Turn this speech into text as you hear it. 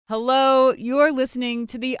Hello, you're listening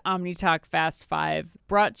to the OmniTalk Fast Five,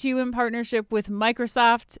 brought to you in partnership with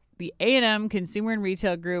Microsoft, the A&M Consumer and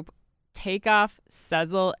Retail Group, Takeoff,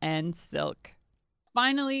 Sezzle, and Silk.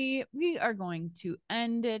 Finally, we are going to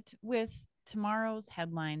end it with tomorrow's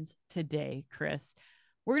headlines today, Chris.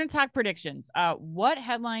 We're going to talk predictions. What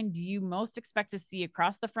headline do you most expect to see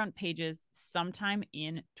across the front pages sometime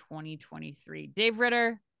in 2023? Dave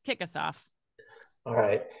Ritter, kick us off. All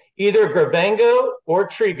right. Either Grabango or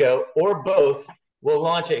Trigo or both will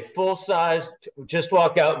launch a full-size just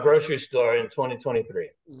walk out grocery store in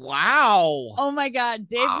 2023. Wow. Oh my God,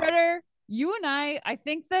 Dave Ritter, you and I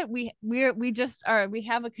think that we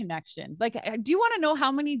have a connection. Like, do you want to know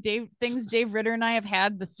how many Dave Ritter and I have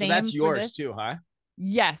had the same? So that's yours too, huh?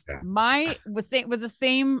 Yes, yeah. Mine was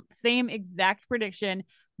the same exact prediction.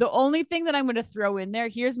 The only thing that I'm going to throw in there,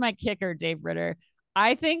 here's my kicker, Dave Ritter.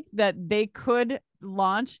 I think that they could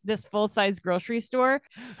launch this full-size grocery store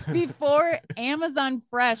before Amazon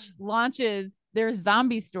Fresh launches their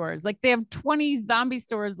zombie stores. Like, they have 20 zombie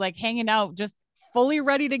stores like hanging out, just fully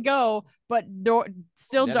ready to go, but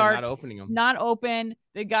still dark, not opening them. Not open.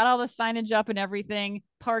 They got all the signage up and everything,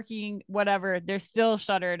 parking, whatever. They're still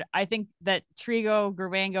shuttered. I think that Trigo,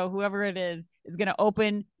 Grabango, whoever it is going to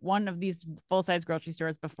open one of these full-size grocery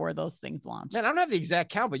stores before those things launch. Man, I don't have the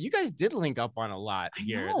exact count, but you guys did link up on a lot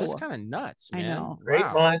here. That's kind of nuts, man. I know. Great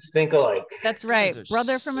minds think alike. That's right.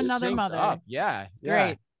 Brother from another mother. Up. Yeah, it's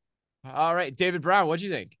great. All right, David Brown, what'd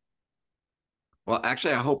you think? Well,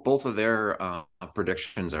 actually, I hope both of their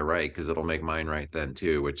predictions are right, because it'll make mine right then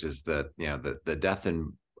too, which is that the death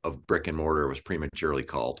of brick and mortar was prematurely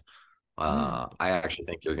called. I actually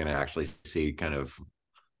think you're going to actually see kind of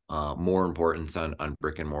more importance on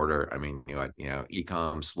brick and mortar. I mean,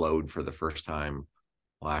 e-com slowed for the first time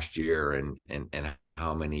last year, and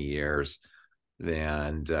how many years?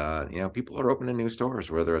 And people are opening new stores,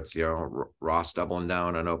 whether it's Ross doubling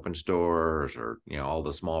down on open stores, or all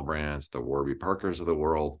the small brands, the Warby Parkers of the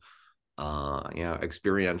world.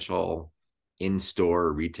 Experiential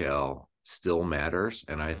in-store retail still matters,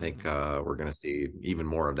 and I think we're going to see even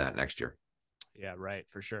more of that next year. Yeah, right,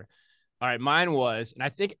 for sure. All right, mine was, and I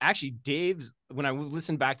think actually Dave's, when I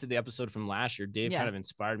listened back to the episode from last year, Dave kind of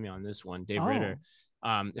inspired me on this one, Dave Ritter,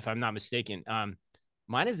 if I'm not mistaken.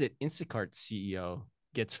 Mine is that Instacart CEO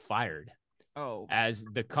gets fired as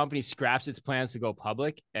the company scraps its plans to go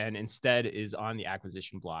public and instead is on the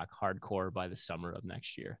acquisition block hardcore by the summer of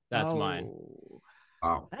next year. That's mine.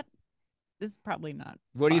 Wow. That is probably not.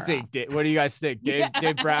 What do you think? What do you guys think?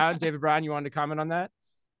 David Brown, you wanted to comment on that?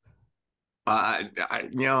 I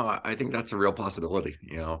think that's a real possibility.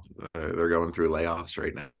 They're going through layoffs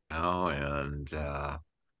right now, and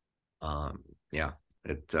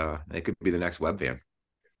it could be the next Webvan.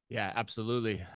 Yeah, absolutely.